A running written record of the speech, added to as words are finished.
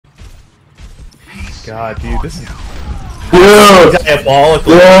god, dude, this is Dude!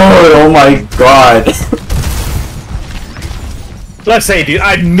 diabolical. Dude, oh my god. Let's say, dude,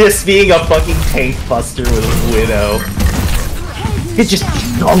 I miss being a fucking tank buster with a Widow. It just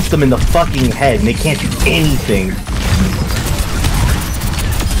dunks them in the fucking head and they can't do anything.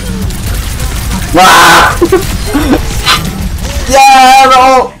 Ah! Yeah,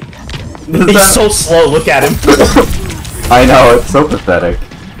 no! He's so slow, look at him. I know, it's so pathetic.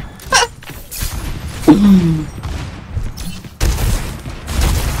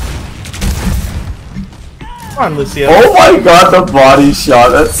 Come on, Lucio. Oh my god, the body shot,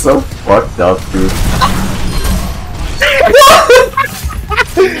 that's so fucked up, dude.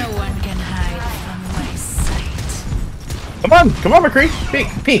 No one can hide from my sight. Come on, McCree. Peek,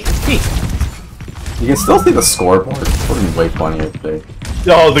 peek, peek. You can still see the scoreboard. It's looking way funnier today.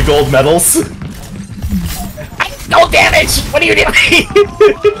 Oh, the gold medals. No damage! What are you doing?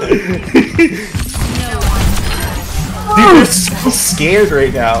 Dude, they're so scared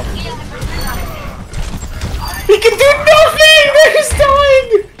right now. He can do nothing! They're just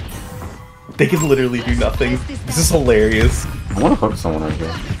dying! They can literally do nothing. This is hilarious. I wanna hook someone right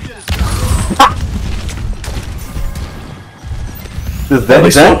here. They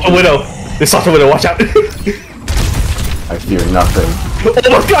stopped the Widow. They stopped the Widow, watch out. I fear nothing. Oh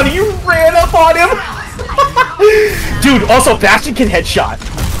my god, you ran up on him! Dude, also, Bastion can headshot.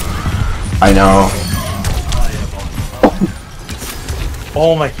 I know.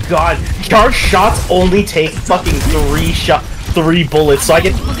 Oh my god. Charge shots only take fucking 3 bullets, so I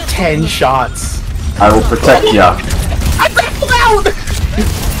get 10 shots. I will protect ya. I grappled out!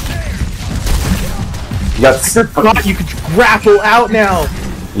 You got I forgot you could grapple out now.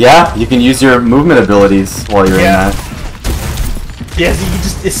 Yeah, you can use your movement abilities while you're in that. Yeah, so you can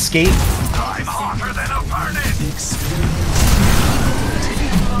just escape. I'm hotter than a furnace.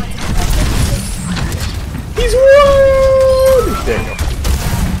 He's one! There you go.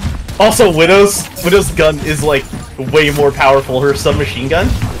 Also, Widow's gun is like way more powerful. Her submachine gun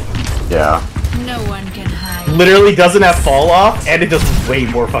Yeah. No one can hide. literally doesn't have fall off, and it does way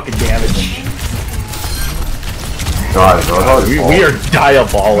more fucking damage. God, bro. We are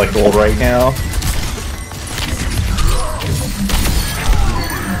diabolical right now.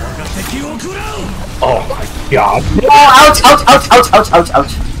 Oh my god. Oh, ouch, ouch, ouch, ouch, ouch, ouch,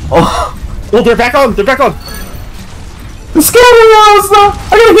 ouch. Oh. Oh, they're back on! They're back on! The scatter arrows, though!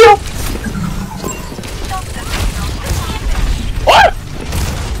 I gotta heal! What?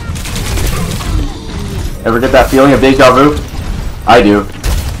 Ever get that feeling of deja vu? I do.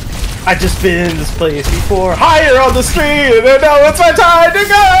 I just been in this place before. Higher on the street, and now it's my time to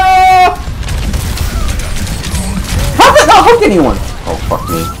go! How did not hook anyone? Oh, fuck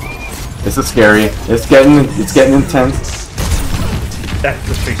me. This is scary. It's getting intense. That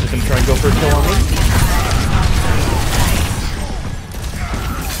the Tracer's gonna try and go for a kill on me.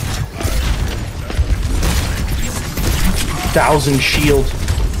 Thousand shield.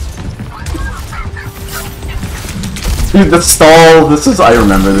 Dude, the stall. I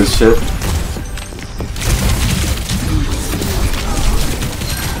remember this shit.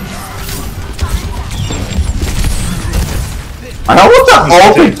 I don't want the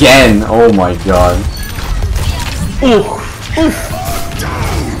ult again. Oh my god. Ooh. Oof.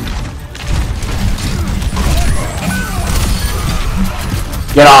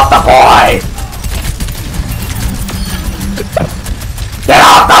 Get off the boy! Get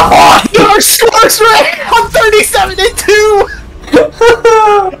off the boy! Our scores right! I'm 37 and 2!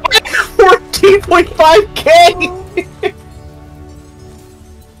 14.5k!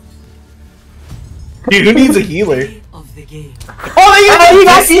 Dude, who needs a healer? Of the game. Oh,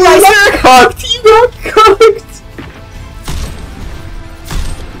 He got cooked! He got cooked!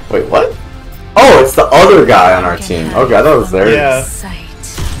 Wait, what? Oh, it's the other guy on our team. Okay, I thought it was theirs. Yeah. Sight.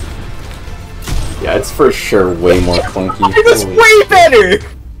 Yeah, it's for sure way more clunky. It was Holy way better!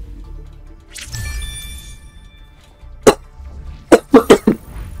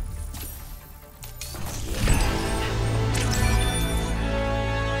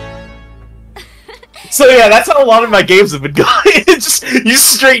 So yeah, that's how a lot of my games have been going. It's just, you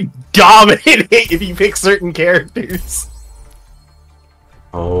straight dominate it if you pick certain characters.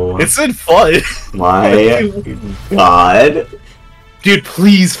 Oh It's been fun. my god. Dude,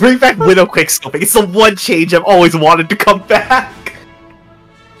 please, bring back Widow Quickscoping. It's the one change I've always wanted to come back.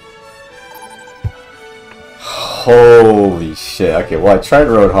 Holy shit. Okay, well I tried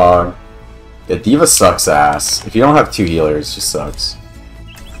Roadhog. The D.Va sucks ass. If you don't have 2 healers, it just sucks.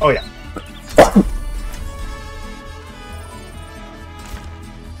 Oh yeah.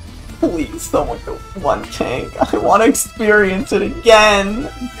 Please, someone go one tank. I want to experience it again.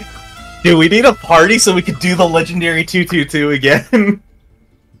 Dude, we need a party so we can do the legendary 222 again.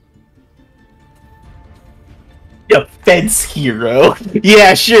 Defense hero.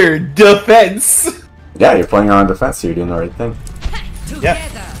 Yeah, sure, defense. Yeah, you're playing on defense, so you're doing the right thing. Yeah.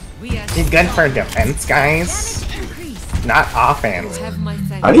 He's good for defense, guys. Not offense.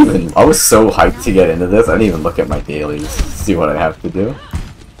 I was so hyped to get into this, I didn't even look at my dailies to see what I have to do.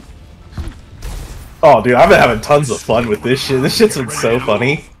 Oh, dude, I've been having tons of fun with this shit. This shit's been so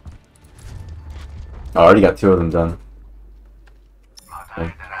funny. I already got 2 of them done.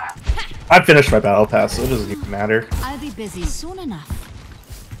 Okay. I finished my battle pass, so it doesn't even matter. I'll be busy soon enough.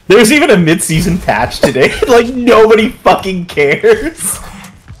 There's even a mid-season patch today. Like, nobody fucking cares.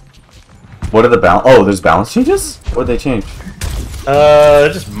 What are the balance? Oh, there's balance changes? What did they change?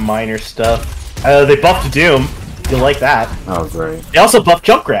 Just minor stuff. They buffed Doom. You'll like that. Oh, great. They also buffed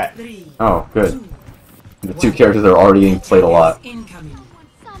Junkrat. Oh, good. The 2 characters are already getting played a lot. Incoming.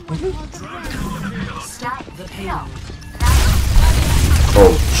 Stop the payload.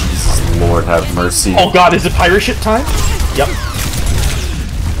 Oh, Jesus Lord, have mercy. Oh god, is it pirate ship time? Yep.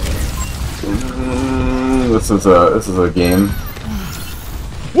 This is a game.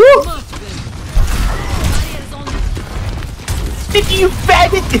 Woo! You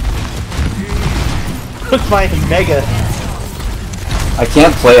faggot! Cook my mega. I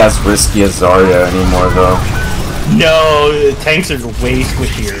can't play as risky as Zarya anymore, though. No, tanks are way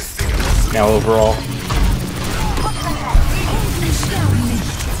squishier now overall.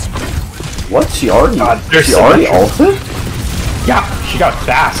 What? She already? There's she so already much- ulted? Yeah, she got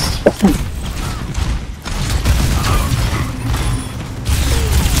fast.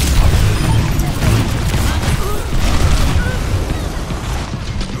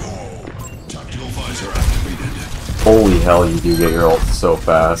 Holy hell, you do get your ult so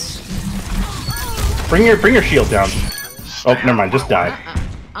fast. Bring your shield down. Oh, never mind, just die.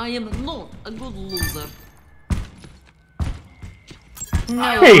 I am not a good loser.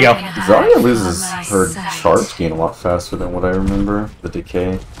 There you go. Zarya loses her charge gain a lot faster than what I remember. The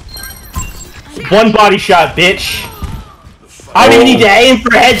decay. One body shot, bitch. I don't even need to aim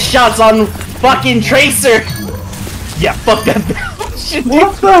for headshots on fucking Tracer. Yeah, fuck that bitch.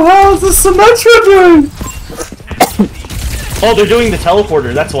 What the hell is the Symmetra doing? Oh, they're doing the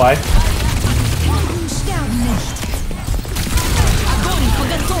teleporter, that's why.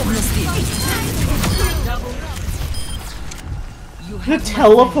 The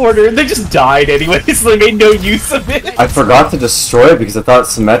teleporter, they just died anyway, so they made no use of it. I forgot to destroy it because I thought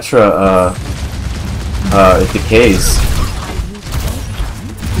Symmetra, it decays.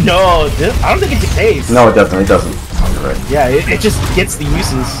 No, I don't think it decays. No, it doesn't. It doesn't. Oh, you're right. Yeah, it just gets the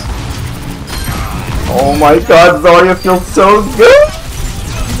uses. Oh my god, Zarya feels so good!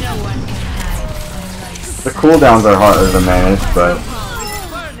 The cooldowns are harder to manage, but...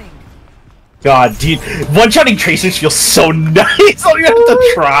 God, dude, one-shotting Tracers feels so nice. I don't even have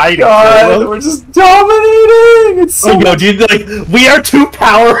to try to kill God, them. we're just dominating! It's so Oh, no, dude, like, we are too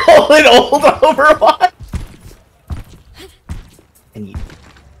powerful in old Overwatch. And you...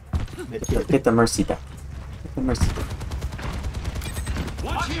 Get the Mercy back. Get the Mercy back.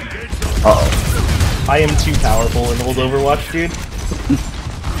 Uh-oh. I am too powerful in old Overwatch, dude.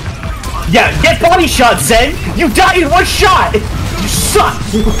 Yeah, get body shot, Zen! You died in one shot! You suck!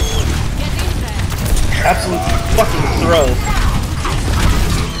 Absolute fucking throw.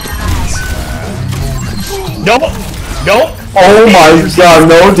 Nope! Nope! Oh my god,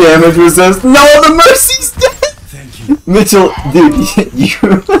 no damage resist. No, the Mercy's dead! Mitchell, dude,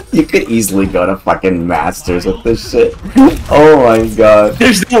 you could easily go to fucking Masters with this shit. Oh my god.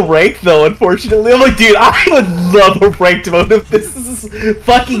 There's no rank though, unfortunately. I'm like, dude, I would love a ranked mode if this is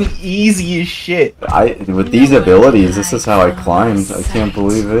fucking easy as shit. With these abilities, this is how I climbed. I can't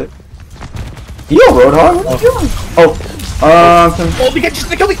believe it. Yo, Roadhog, what are you doing? Oh, they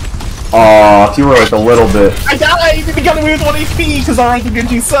got me. Aw, if you were like a little bit. I died! They got me with 1 HP because our rank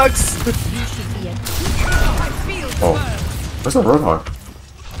Genji sucks. Oh, where's the Roadhog?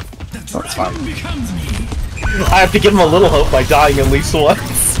 Oh, it's fine. I have to give him a little hope by dying at least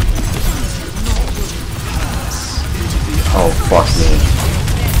once. Oh, fuck me.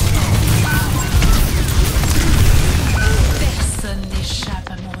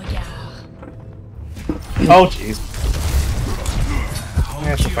 Oh, jeez.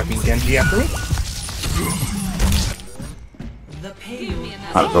 That's a fucking Genji after me.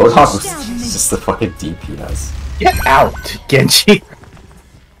 Roadhog was just the fucking DPS. Get out, Genji.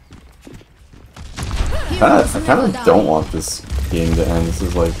 I kind of don't want this game to end. This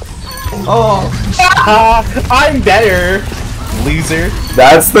is like... Oh. I'm better, loser.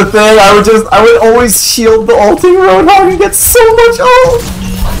 That's the thing, I would always shield the ulting Roadhog and get so much ult!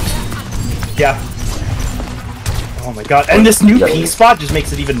 Yeah. Oh my god. And this new Yeah. P spot just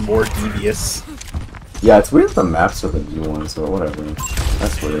makes it even more devious. Yeah, it's weird the maps are the new ones, or whatever.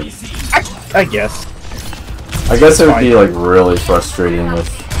 That's weird. I guess. I guess it would be like really frustrating if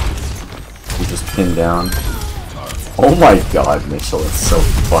you just pin down. Oh my god, Mitchell, it's so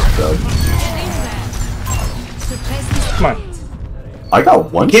fucked up. Come on. I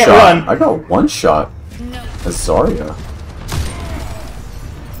got one can't shot. run. I got one shot. As Zarya.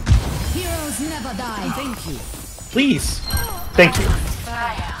 Heroes never die. Thank you. Please. Thank you.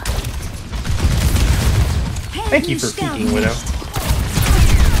 Thank you for peeking, Widow.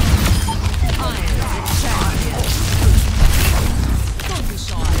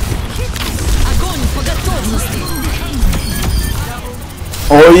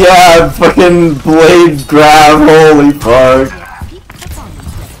 Oh yeah, fucking blade grab, holy fuck.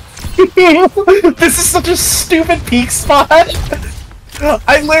 This is such a stupid peek spot.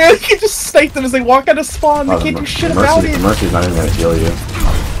 I literally can just snipe them as they walk out of spawn. They can't do shit about The it. Mercy's not even gonna heal you.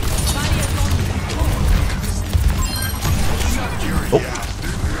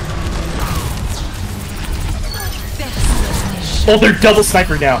 Oh, they're double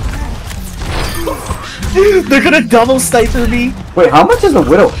sniper now. They're gonna double sniper me. Wait, how much is a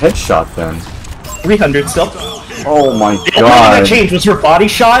Widow headshot then? 300 still. Oh my The only thing god. that changed was her body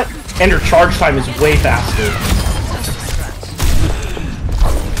shot, and her charge time is way faster.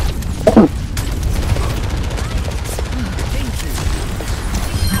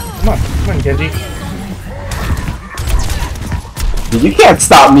 Come on, Genji. Dude, you can't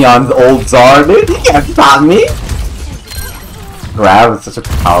stop me on the old Zar, dude. You can't stop me. Grab is such a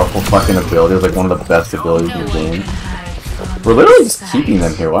powerful fucking ability. It's like one of the best abilities in the game. We're literally just keeping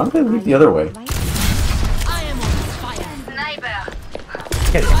them here. Why don't they leave the other way?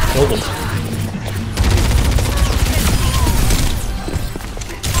 Yeah, kill them.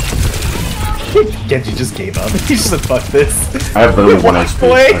 Genji just gave up. He just said, fuck this. I have literally 1 Walk HP.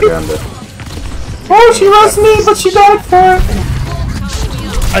 away. I grabbed it. Oh, she loves me, but she died for it.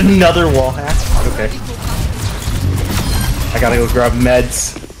 Another wall hack? Okay. I gotta go grab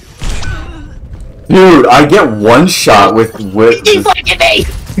meds. Dude, I get one shot with He's fucking me!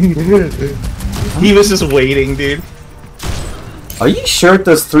 He was just waiting, dude. Are you sure it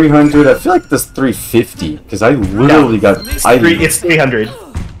does 300? I feel like it does 350. Because I literally got... It's 300.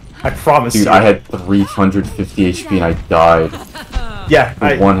 I promise Dude, you. I had 350 HP and I died. Yeah,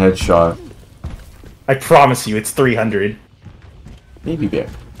 With one headshot. I promise you, it's 300. Baby bear.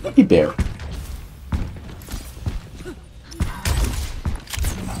 Baby bear.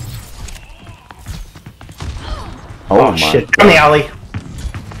 Oh, my shit. God. On the alley.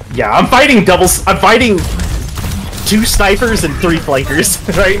 Yeah, I'm fighting doubles. I'm fighting 2 snipers and 3 flankers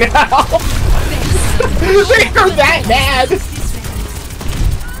right now. They're that mad.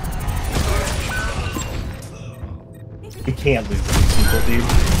 You can't lose these people, dude.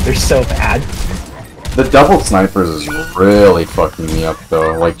 They're so bad. The double snipers is really fucking me up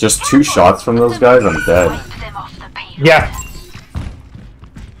though. Like just 2 shots from those guys, I'm dead. Yeah.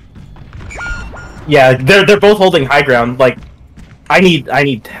 Yeah, they're both holding high ground. Like, I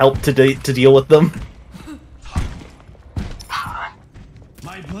need help to deal with them.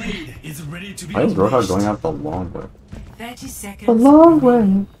 My blade is ready to be Why is Roadhog going out the long way? 30 seconds. The long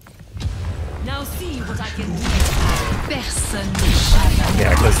way. Now see what I can do. Personne n'échappe. Yeah,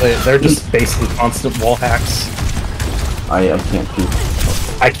 because they're just basically constant wall hacks. I can't keep.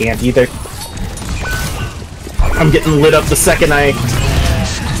 I can't either. I'm getting lit up the second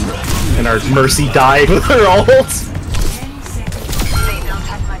and our Mercy died with her ult.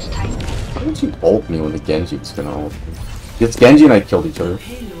 Why did you ult me when the Genji was gonna ult me? It's Genji and I killed each other.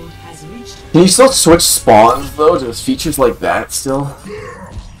 Can you still switch spawns though? There's features like that still?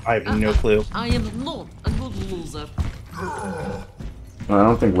 I have no clue. I am not a good loser. I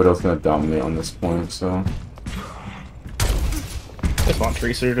don't think Widow's gonna dominate on this point, so... Just want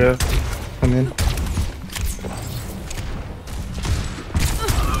Tracer to come in.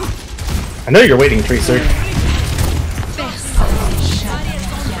 I know you're waiting, Tracer. Oh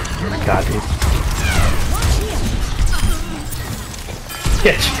my god, dude.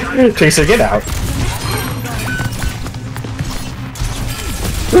 Get Tracer, get out.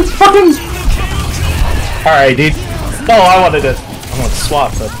 It's fucking... Alright, dude. Oh, I wanted to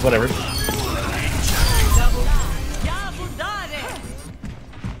swap, but whatever.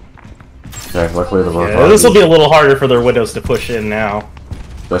 Okay, luckily the Yeah, Roadhog this will be a little harder for their widows to push in now.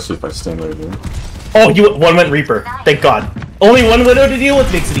 Especially if I stand right here. Oh, one went Reaper. Thank God. Only one widow to deal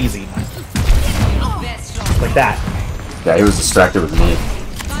with makes it easy. Like that. Yeah, he was distracted with me.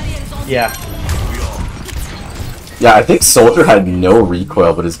 Yeah. Yeah, I think Soldier had no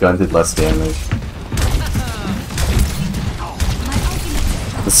recoil, but his gun did less damage.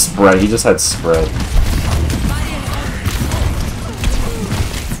 The spread, he just had spread.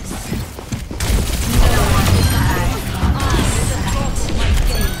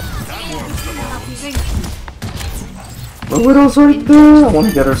 The Widow's right there! I want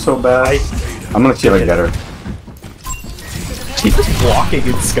to get her so bad. I'm gonna see if I can get her. She's just walking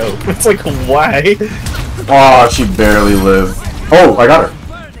in scope. It's like, why? Oh, she barely lived. Oh, I got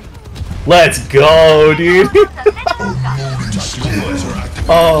her. Let's go, dude.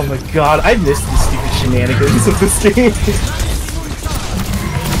 Oh my god, I miss the stupid shenanigans of this game.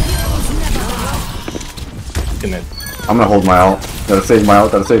 I'm gonna hold my ult. Gotta save my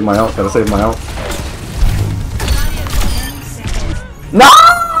ult, gotta save my ult, gotta save my ult. No!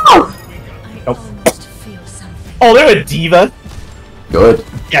 Nope. Oh, they're a diva. Good.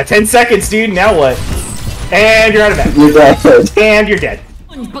 Yeah, 10 seconds, dude. Now what? And you're out of bed. You're dead. And you're dead.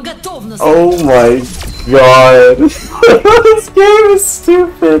 Oh my god. This game is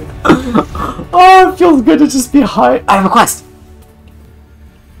stupid. Oh, it feels good to just be high. I have a quest.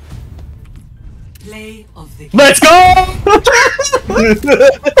 Play of the Let's go!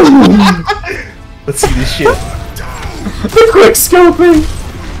 Let's see this shit. The quick scoping.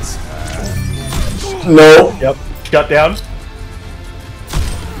 No. Yep. Shut down.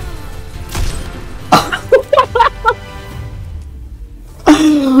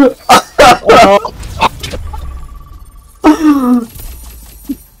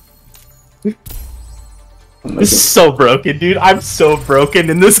 This is so broken, dude. I'm so broken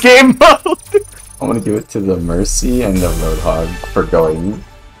in this game mode. I want to give it to the Mercy and the Roadhog for going.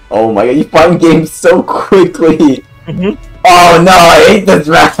 Oh my god, you find games so quickly. Oh no, I hate this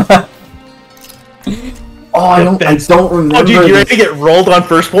map. Oh, I don't remember. Oh, dude, you're ready to get rolled on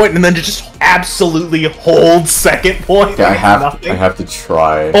first point and then to just absolutely hold second point. Okay, I have to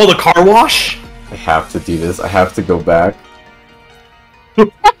try. Oh, the car wash. I have to do this. I have to go back.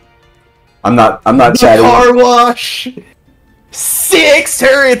 I'm not chatting. Car wash. 6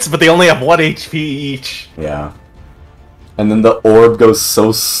 turrets, but they only have 1 HP each. Yeah. And then the orb goes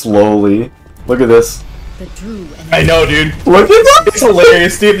so slowly. Look at this. I know, dude. Look at that. It's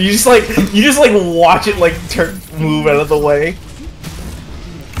hilarious, dude. You just like watch it like move out of the way.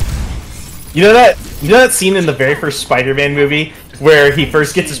 You know that scene in the very first Spider-Man movie where he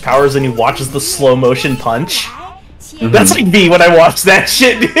first gets his powers and he watches the slow motion punch? That's like me when I watch that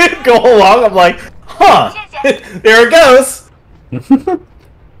shit, dude. Go along, I'm like, huh, there it goes. Do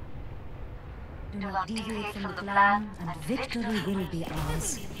not deviate from the plan, and victory will be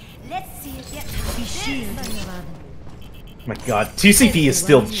ours. Let's see it yet. Be shield. Oh my god, 2CP is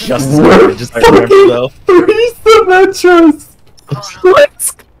still just as garbage as I remember, though. 3 Symmetras!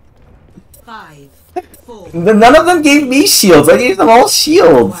 Let's 5, 4. None of them gave me shields. I gave them all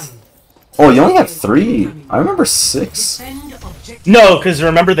shields. Oh, you only have 3. I remember 6. Defend objective. No, because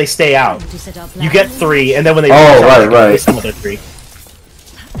remember they stay out. You get 3, and then when they right. some other 3.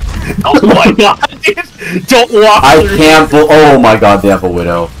 Oh my god, dude! Don't walk I through. can't. Oh my god, they have a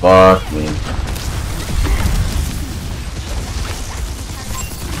Widow. Fuck me.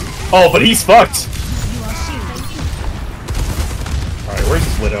 Oh, but he's fucked. All right, where's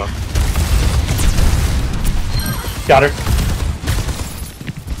this Widow? Got her.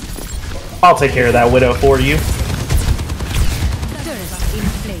 I'll take care of that Widow for you.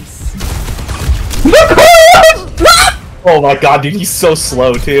 Oh my god, dude, he's so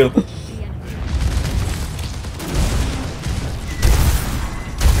slow too.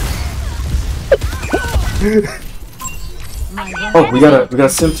 Oh, we got a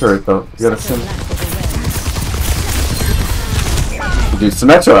sim turret though. We got a sim. Dude,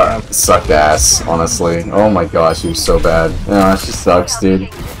 Symmetra sucked ass, honestly. Oh my gosh, she was so bad. Yeah, she sucks, dude.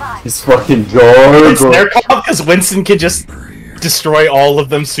 He's fucking It's garbage. their call because Winston can just destroy all of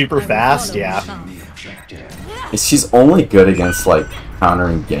them super fast, yeah. She's only good against, like,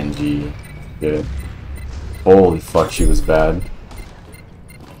 countering Genji. Good. Holy fuck, she was bad.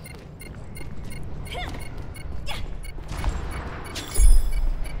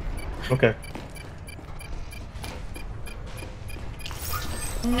 Okay.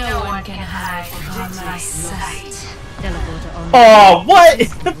 No one can hide from my sight. Oh, what?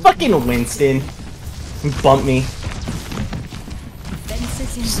 The fucking Winston. Bump me.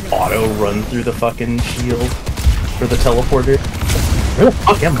 Just auto run through the fucking shield for the teleporter. Where the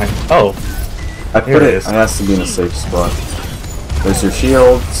fuck am I? Oh. I There put it it. is. It has to be in a safe spot. There's your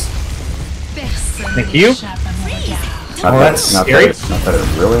shields. Thank you. Not Oh, that, that's not scary. That, not that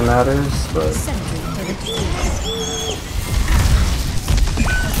it really matters, but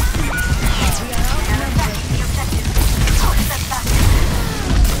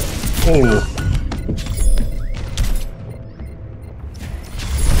Ooh.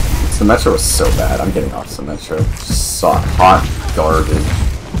 Symmetra was so bad. I'm getting off Symmetra. Just saw hot garbage.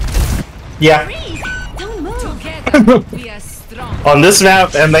 Yeah. Don't move. Together, we are strong. On this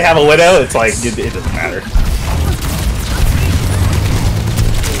map, and they have a Widow, it's like, it doesn't matter.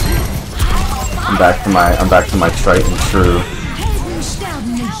 I'm back to my Triton True.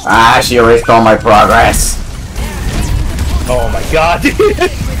 Ah, she erased all my progress. Oh my god, dude.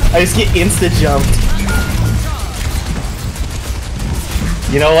 I just get insta-jumped.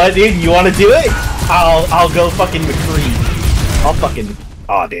 You know what, dude? You wanna do it? I'll go fucking McCree. I'll fucking...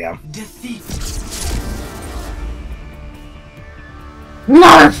 Aw, damn. Defeat.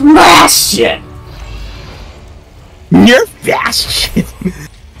 Nerf Bastion! You're Bastion!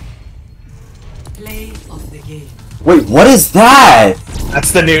 Play of the game. Wait, what is that?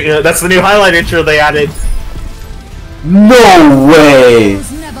 That's the new highlight intro they added. No way!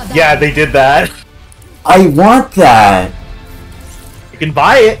 Yeah, they did that. I want that! You can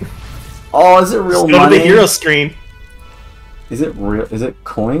buy it. Oh, is it real Just go money? to the hero screen. Is it real? Is it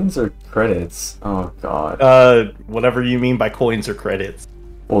coins or credits? Oh god. Whatever you mean by coins or credits.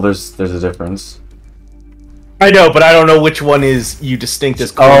 Well, there's a difference. I know, but I don't know which one is you distinct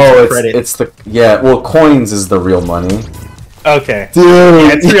as coins Oh, or credits. it's the well, coins is the real money. Okay. Dude,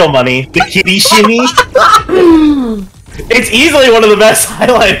 Yeah, it's real money. The kitty shimmy. It's easily one of the best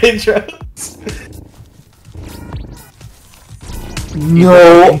highlight intros.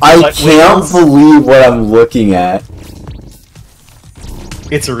 no, I Butt can't wiggles. believe what I'm looking at.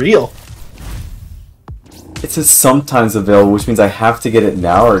 It's real. It says sometimes available, which means I have to get it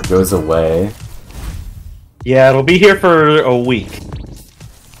now or it goes away. Yeah, it'll be here for a week.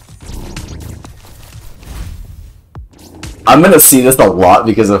 I'm gonna see this a lot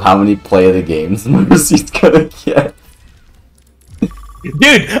because of how many play of the games Mercy's gonna get.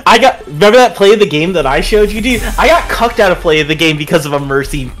 Dude, remember that play of the game that I showed you, dude? I got cucked out of play of the game because of a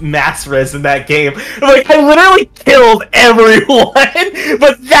Mercy mass res in that game. Like, I literally killed everyone,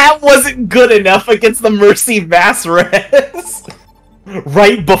 but that wasn't good enough against the Mercy mass res.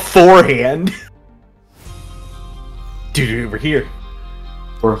 Right beforehand. Dude, we're here.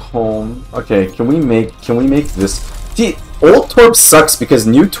 We're home. Okay, can we make this? See, old Torb sucks because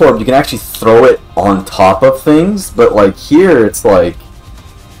new Torb you can actually throw it on top of things, but like here it's like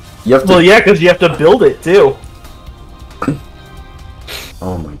you have to. Well, yeah, because you have to build it too.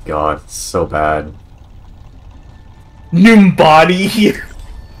 Oh my god, it's so bad. New body here.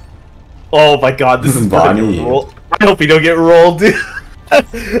 Oh my god, this is gonna Numbani. get rolled. I hope you don't get rolled, dude.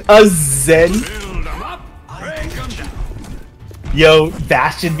 A Zen. Yo,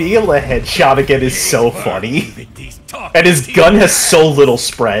 Bastion being able to headshot again is so funny. And his gun has so little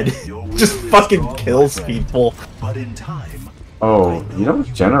spread. Just fucking kills people. But in time, Oh, you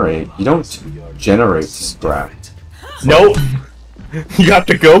don't generate scrap. Nope. You have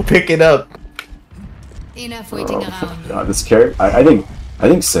to go pick it up. Enough waiting Oh around. my god, this character. I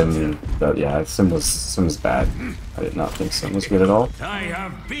think Sim. Yeah, Sim was bad. I did not think Sim was good at all.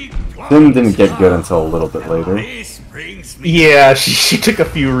 Sim didn't get good until a little bit later. Yeah, she took a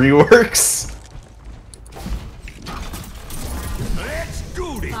few reworks.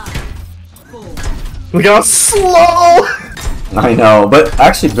 Look how slow! I know, but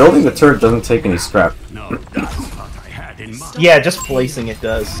actually building the turret doesn't take any scrap. Yeah, just placing it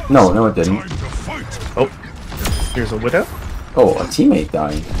does. No, it didn't. Oh, here's a Widow. Oh, a teammate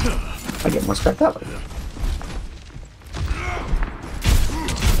dying. I get more scrap that way.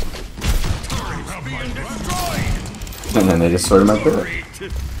 And then they just sorted my turret.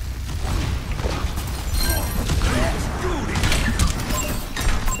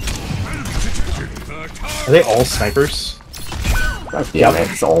 Are they all snipers? God damn it,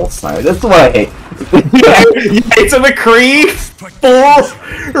 it's all sniper. That's what I hate. It's a McCree,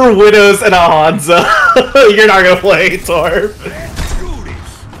 4 Widows, and a Hanzo. You're not gonna play Torb.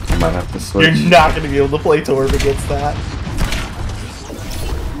 I might have to switch. You're not gonna be able to play Torb against that.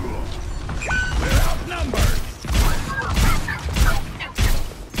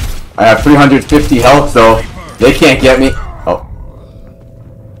 I have 350 health though. They can't get me. Oh.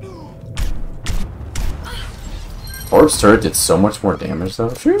 Orb's turret did so much more damage though.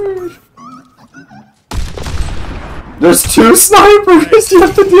 Sheesh. There's 2 snipers you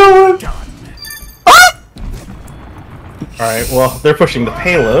have to deal with. Ah! Alright, well, they're pushing the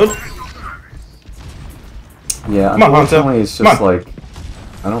payload. Yeah, Come on, Hanzo. unfortunately it's Come just on. like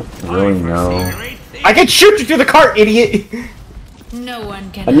I don't really know. I can shoot you through the cart, idiot! No one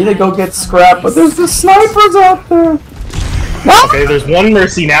can. I need to go hide get from scrap, my but there's the snipers out there. Ah! Okay, there's one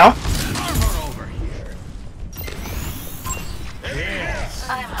Mercy now.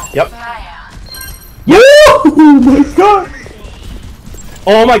 Yep. Yo! Oh my god!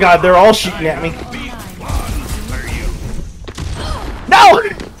 Oh my god, they're all shooting at me. No!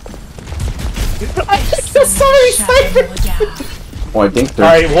 I'm so sorry, Cypher! Oh, I think they're...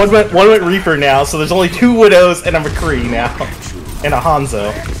 Alright, one went Reaper now, so there's only 2 Widows and a McCree now. And a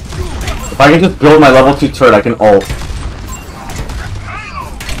Hanzo. If I can just build my level 2 turret, I can ult.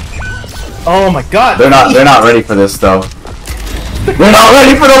 Oh my god! They're not ready for this though. They're not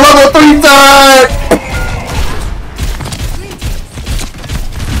ready for the level 3 turret!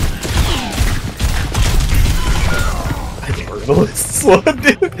 This one,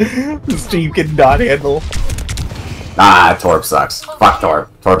 dude. This team cannot handle. Ah, Torb sucks. Fuck Torb.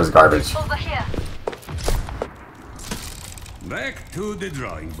 Torb is garbage. Back to the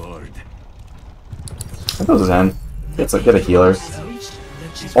drawing board. That goes Zen. Get a healer.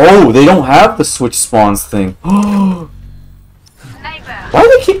 Oh, they don't have the switch spawns thing. Why do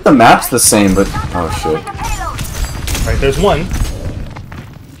they keep the maps the same, but... Oh shit. Alright, there's one.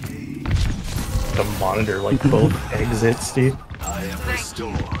 The monitor, like, both exits, dude.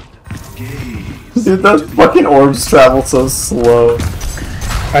 Dude, those fucking orbs travel so slow.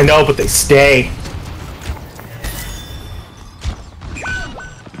 I know, but they stay.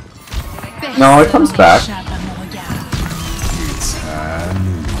 No, it comes back.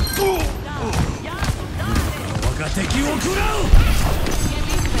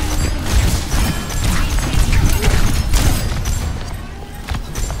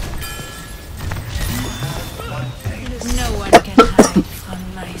 No one can hide from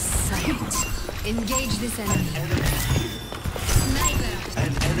my sight. Engage this enemy.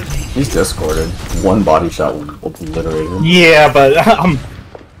 He's discorded. One body shot will obliterate him. Yeah, but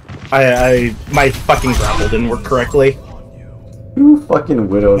my fucking grapple didn't work correctly. Two fucking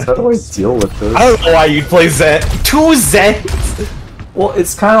widows. How do I deal with this? I don't know why you'd play Zed. 2 Zeds. Well,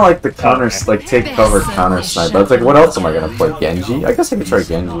 it's kind of like the counter, like take cover counter snipe. But it's like, what else am I gonna play? Genji? I guess I could try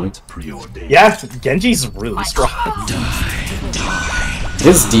Genji. Yeah, Genji's really strong.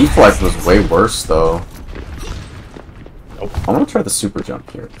 His deflect was way worse though. Nope. I'm gonna try the super jump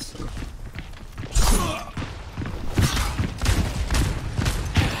here.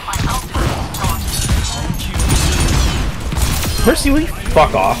 Mercy, will you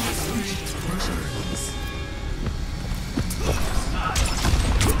fuck off?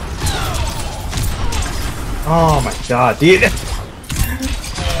 Oh my god, dude.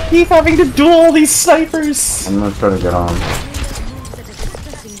 Keep having to duel all these snipers. I'm gonna try to get on.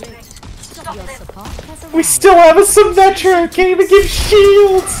 We still have a Symmetra. Can't even give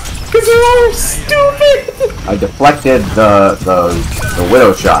shields because they're all stupid. I deflected the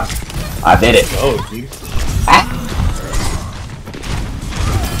widow shot. I did it. Oh, dude.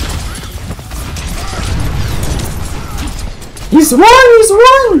 He's won! He's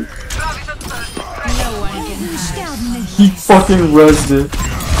won! No one can hide. He fucking rezzed it.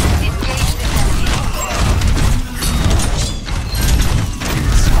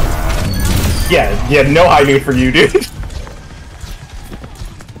 Yeah, no hiding for you, dude.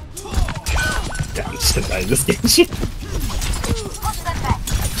 Yeah, I'm just gonna die in this game.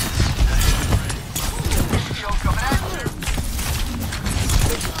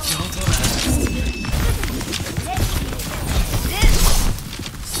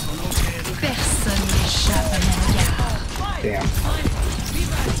 Personne n'échappe à mon regard. Damn.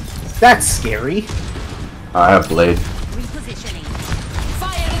 That's scary. I have blade.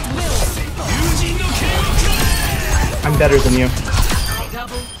 Fire at will. I'm better than you.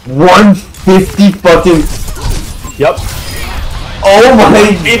 150 fucking. Yep. Oh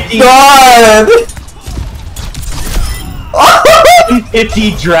my 50. god!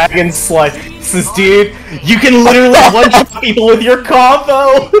 50 dragon slices, dude. You can literally one-shot people with your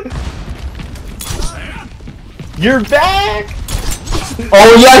combo. You're back.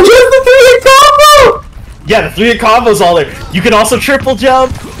 Oh yeah, here's the 3-hit combo! Yeah, the 3-hit combo's all there. You can also triple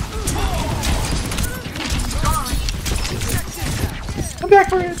jump. I'm back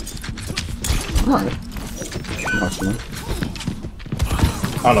for it. Alright.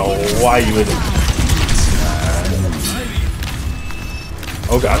 I don't know why you would.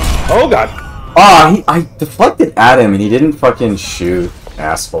 Oh god. Oh god. Ah, I deflected at him and he didn't fucking shoot,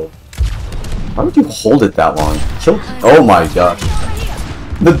 asshole. Why would you hold it that long? Kill. Oh my god.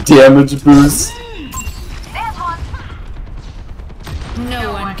 The damage boost.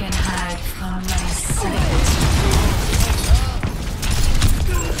 No one can hide from my sight.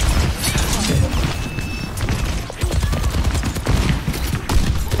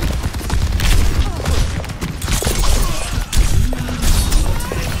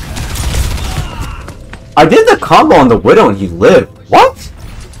 I did the combo on the Widow and he lived. What?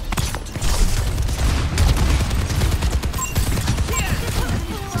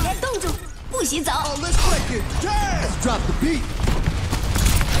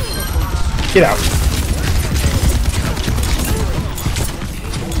 Get out.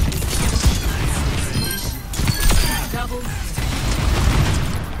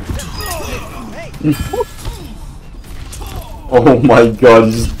 Oh my god,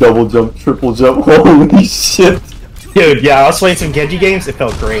 you just double jump, triple jump, holy shit! Dude, yeah, I was playing some Genji games, it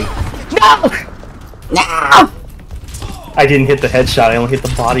felt great. No! Nah! I didn't hit the headshot, I only hit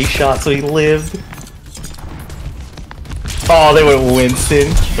the body shot, so he lived. Oh, they went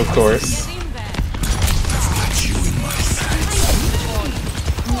Winston, of course. No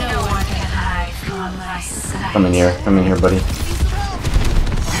one can hide from my sight. Come in here, buddy.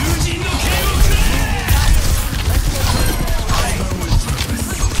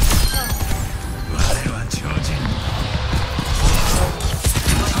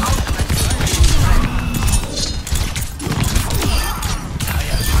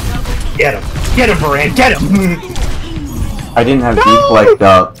 Get him! Get him, Varane! Get him! I didn't have deflect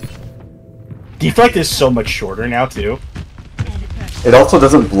up. Deflect is so much shorter now, too. It also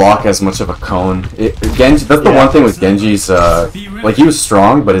doesn't block as much of a cone. Genji, that's the Yeah. one thing with Genji's, like, he was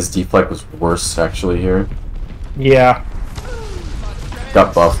strong, but his deflect was worse, actually, here. Yeah.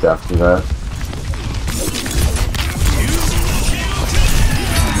 Got buffed after that.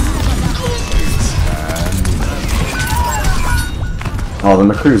 Oh, the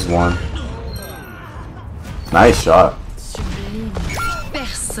McCree's won. Nice shot.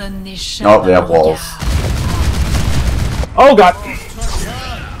 Personne n'échappe Oh, they à have mon walls. regard. Oh god!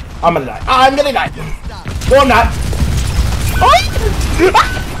 I'm gonna die. I'm gonna die! No, I'm not! Oh!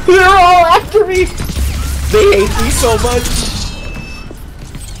 They're all after me! They hate me so much!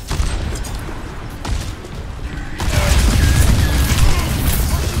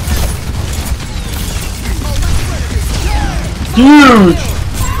 Huge!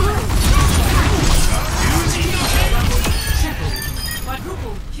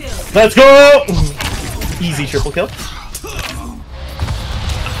 Let's go! Easy triple kill.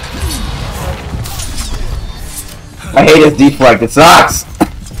 I hate his deflect, it sucks!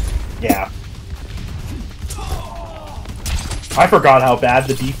 Yeah. I forgot how bad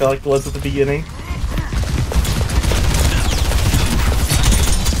the deflect was at the beginning.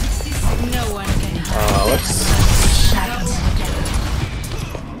 No one can hide. Let's...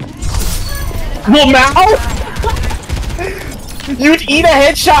 Well, now? You'd eat a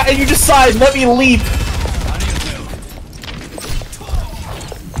headshot and you decide, let me leap.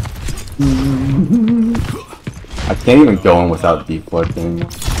 I can't even go in without deflecting.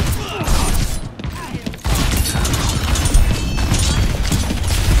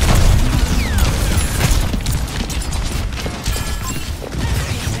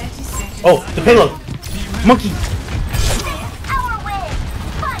 Oh, the payload. Monkey.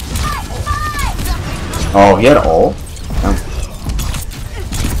 Oh, he had all? Oh.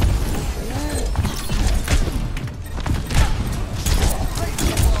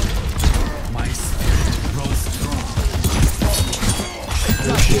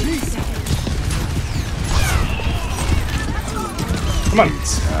 Come on.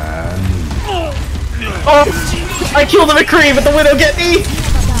 Oh! I killed the McCree, but the Widow get me!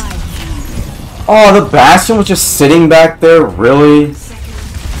 Oh, the Bastion was just sitting back there, really?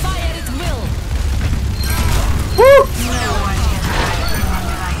 Fire at will. Woo!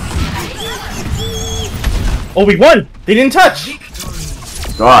 Oh, we won! They didn't touch!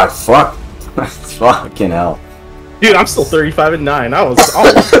 God, fuck. Fucking hell. Dude, I'm still 35 and 9. I was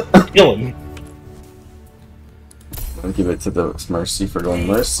killing. I'll give it to the Mercy for going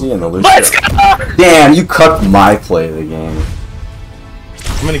Mercy and the Let's Lucio. go! Damn, you cut my play of the game.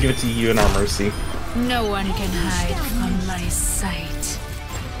 I'm gonna give it to you and our Mercy. No one can hide from my sight.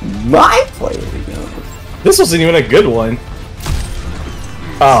 My play of the game. This wasn't even a good one.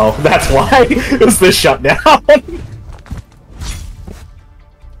 Oh, that's why. It was the shutdown.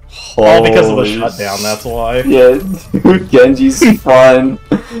 All because of the Holy shutdown, that's why. Yeah, dude, Genji's fun.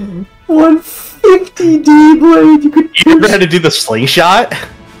 150 D-Blade, you could You ever had to do the slingshot?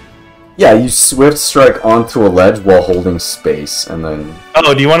 Yeah, you swift strike onto a ledge while holding space, and then...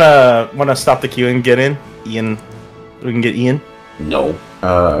 Oh, do you wanna stop the queue and get in? Ian, we can get Ian? No.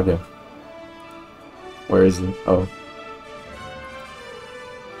 Okay. Where is he? Oh.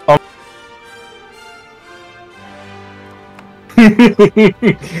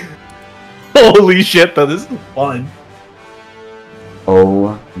 Holy shit, though, this is fun.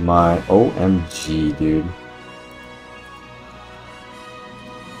 Oh my... OMG, dude.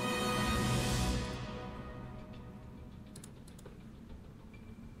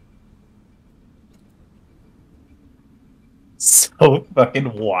 So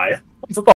fucking wild.